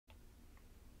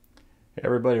Hey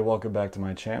everybody, welcome back to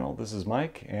my channel. This is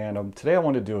Mike, and today I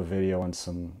want to do a video on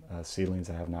some seedlings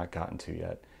I have not gotten to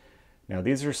yet. Now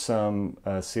these are some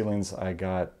seedlings I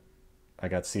got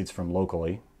seeds from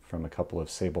locally, from a couple of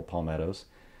Sabal Palmettos.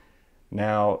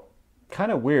 Now,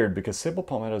 kind of weird because Sabal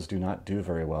Palmettos do not do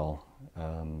very well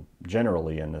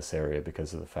generally in this area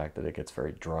because of the fact that it gets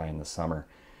very dry in the summer.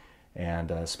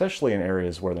 And especially in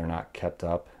areas where they're not kept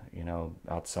up, you know,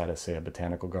 outside of, say, a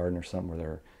botanical garden or something where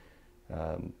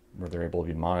they're able to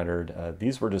be monitored.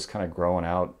 These were just kind of growing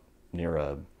out near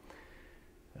it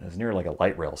was near like a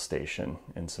light rail station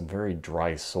in some very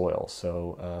dry soil.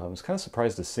 So I was kind of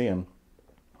surprised to see them.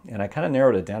 And I kind of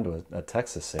narrowed it down to a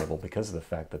Texas Sabal because of the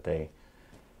fact that they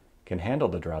can handle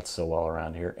the drought so well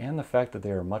around here, and the fact that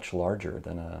they are much larger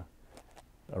than a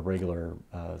regular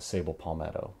Sabal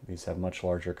Palmetto. These have much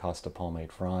larger Costa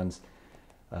palmate fronds,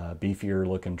 beefier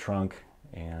looking trunk,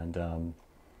 and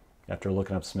after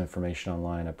looking up some information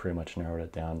online, I pretty much narrowed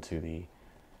it down to the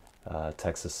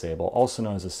Texas Sabal, also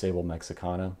known as a Sabal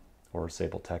Mexicana or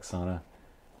Sabal Texana.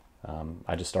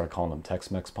 I just started calling them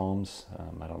Tex-Mex palms.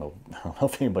 I don't know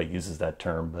if anybody uses that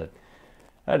term, but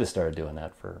I just started doing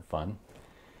that for fun.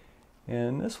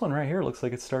 And this one right here looks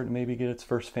like it's starting to maybe get its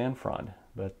first fan frond,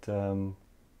 but I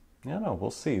don't know,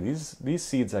 we'll see. These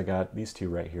seeds I got, these two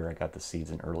right here, I got the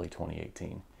seeds in early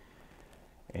 2018.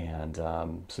 And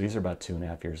so these are about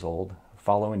 2.5 years old.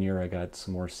 Following year, I got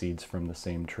some more seeds from the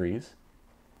same trees.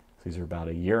 So these are about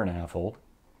 1.5 years old.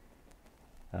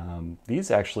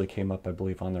 These actually came up, I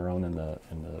believe, on their own in the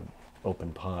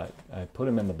open pot. I put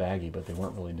them in the baggie, but they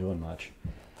weren't really doing much.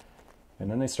 And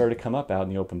then they started to come up out in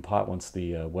the open pot once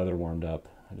the weather warmed up.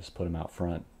 I just put them out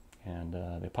front, and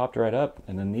they popped right up.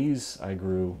 And then these I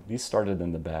grew. These started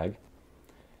in the bag.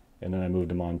 And then I moved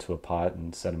them onto a pot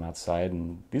and set them outside.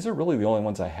 And these are really the only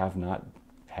ones I have not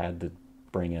had to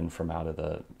bring in from out of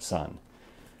the sun.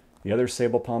 The other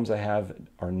Sabal palms I have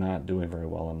are not doing very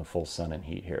well in the full sun and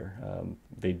heat here.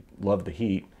 They love the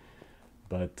heat,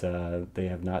 but they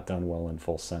have not done well in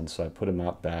full sun. So I put them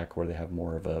out back where they have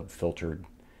more of a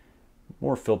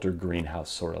more filtered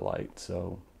greenhouse sort of light.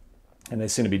 So, and they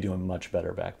seem to be doing much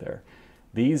better back there.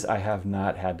 These I have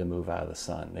not had to move out of the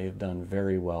sun. They've done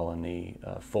very well in the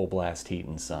full blast heat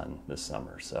and sun this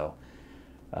summer. So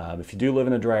if you do live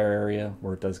in a drier area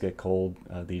where it does get cold,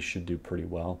 these should do pretty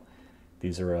well.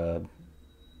 These are a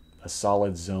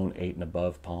solid zone 8 and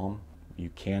above palm. You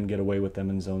can get away with them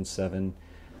in zone 7.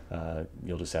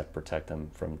 You'll just have to protect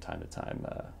them from time to time,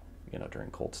 you know,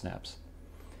 during cold snaps.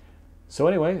 So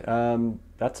anyway,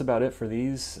 that's about it for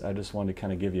these. I just wanted to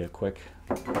kind of give you a quick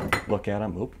look at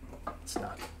them. Oop.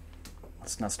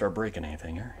 Let's not start breaking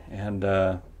anything here. And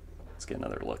let's get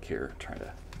another look here. Try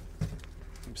to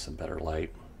give some better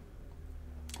light.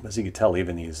 As you can tell,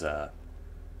 even these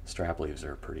strap leaves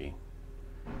are pretty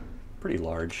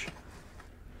large.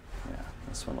 Yeah,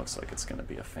 this one looks like it's going to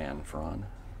be a fan frond.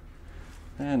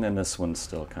 And then this one's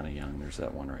still kind of young. There's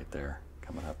that one right there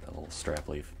coming up, that little strap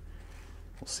leaf.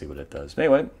 We'll see what it does. But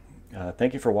anyway,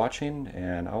 thank you for watching,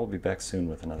 and I will be back soon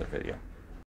with another video.